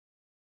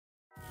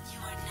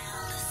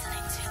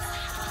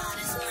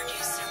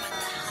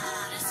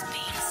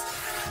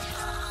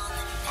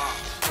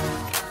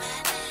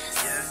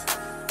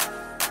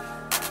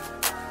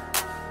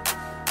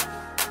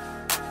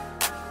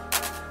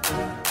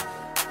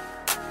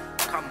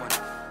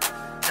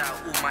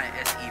my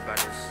SE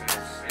brothers.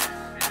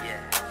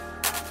 Yeah.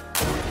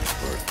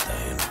 Worth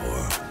dying for.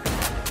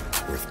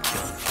 Worth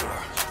killing for.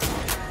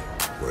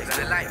 Worth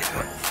gonna like this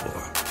one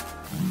for.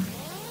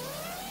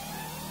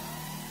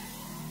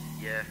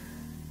 Yeah.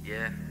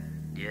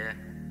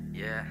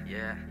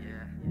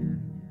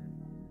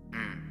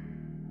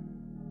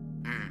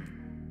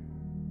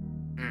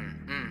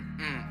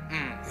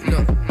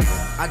 Look,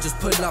 I just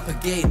put up a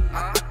game.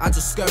 I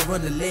just skirt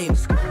on the lane.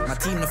 My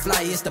team the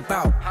flyest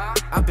about.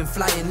 I've been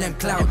flying them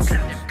clouds.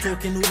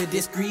 Talking all of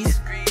this grease.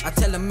 I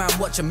tell a man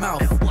watch your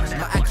mouth.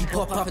 My Aki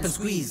pop up and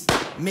squeeze.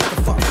 Make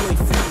a fuckboy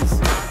freeze.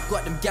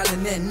 Got them gal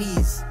on their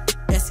knees.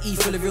 SE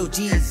full of real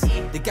G's.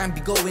 The gang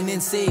be going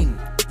insane.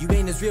 You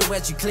ain't as real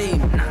as you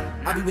claim.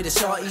 I be with a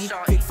shorty,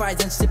 quick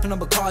fights and sipping on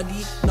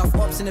Bacardi. Enough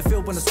ops in the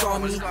field wanna scar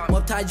me.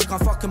 Mob tied, you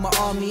can't fuck with my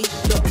army.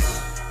 Look,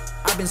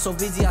 I've been so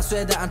busy, I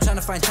swear that I'm trying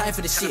to find time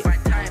for this shit.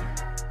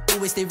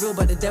 Always stay real,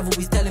 but the devil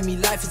is telling me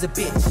life is a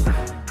bitch.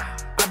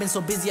 I've been so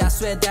busy, I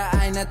swear that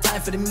I ain't had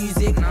time for the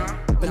music.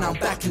 But now I'm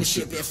back in the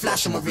shit, bit of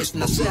flash on my wrist,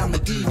 and I swear I'ma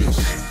do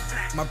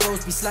this. My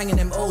bros be slanging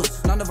them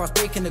O's, none of us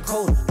breaking the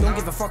code. Don't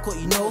give a fuck what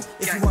you know.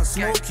 If you want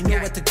smoke, you know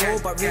where to go,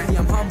 but really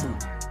I'm humble.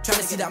 Trying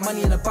to see that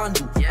money in a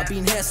bundle. I've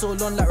been here so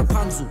long like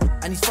Rapunzel,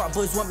 and these fuck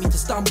boys want me to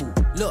stumble.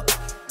 Look,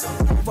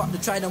 fuck the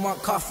try, they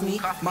won't cuff me.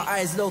 My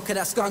eyes low, cause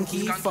that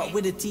skunky. Fuck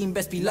with the team,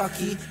 best be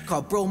lucky.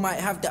 Cause bro might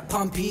have that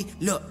pumpy.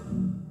 Look,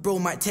 bro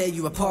might tear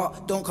you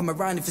apart. Don't come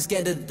around if you're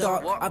scared of the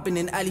dark. I've been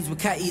in alleys with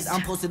catties,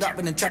 I'm posted up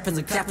in the trappers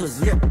and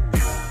clappers. Look,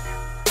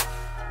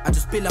 I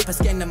just build up a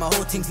skank, then my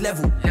whole thing's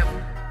level.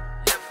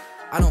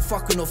 I don't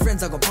fuck with no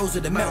friends, I got bros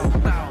with the metal.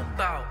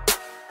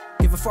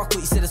 Give a fuck what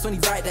he said, it's only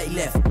right that he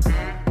left.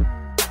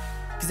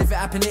 Cause if it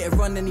happened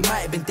later on, then he might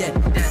have been dead.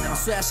 I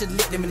swear I should've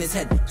lit him in his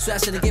head. Swear I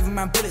should've given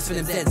man bullets for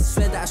them deads.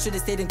 Swear that I should've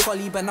stayed in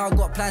collie, but now I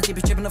got plans, they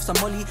be tripping off some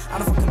molly. I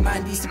don't fucking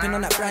mind these, sipping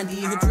on that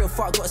brandy. Hood real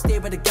fuck, gotta stay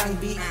where the gang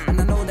be. And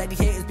I know that the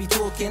haters be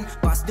talking,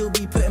 but I still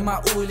be putting my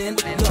all in.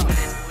 Look,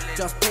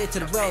 just pay to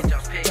the world,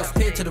 just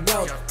pay to the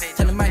world.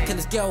 Tell the man kill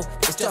his girl,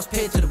 it's just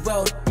pay to the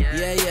world.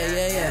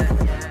 Yeah.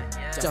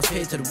 Just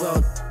pay to the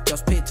world,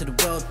 just pay to the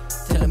world.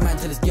 Tell a man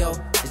tell his girl,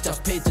 it's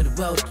just pay to the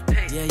world.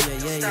 Yeah.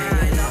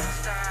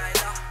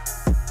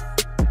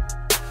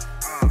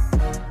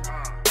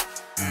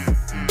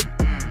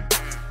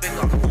 Big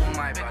up all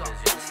my brothers,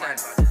 you understand?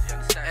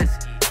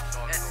 SE.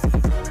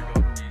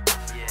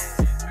 Yeah.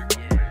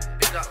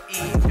 Big up E,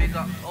 big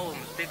up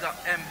Ohms, big up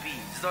MV,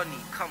 Zonny,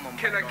 come on,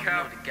 Killer man,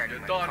 Cap, know the gang, you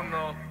man, don't come know.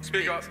 on.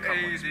 Big up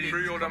AZ,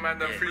 free all the man,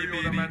 the free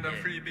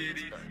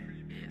BD.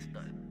 It's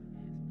done.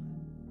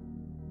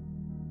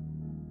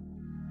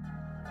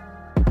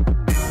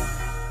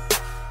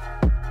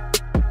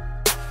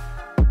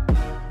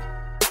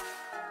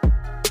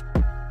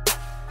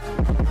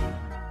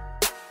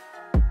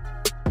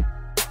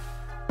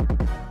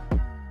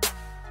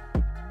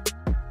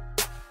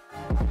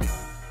 Yeah.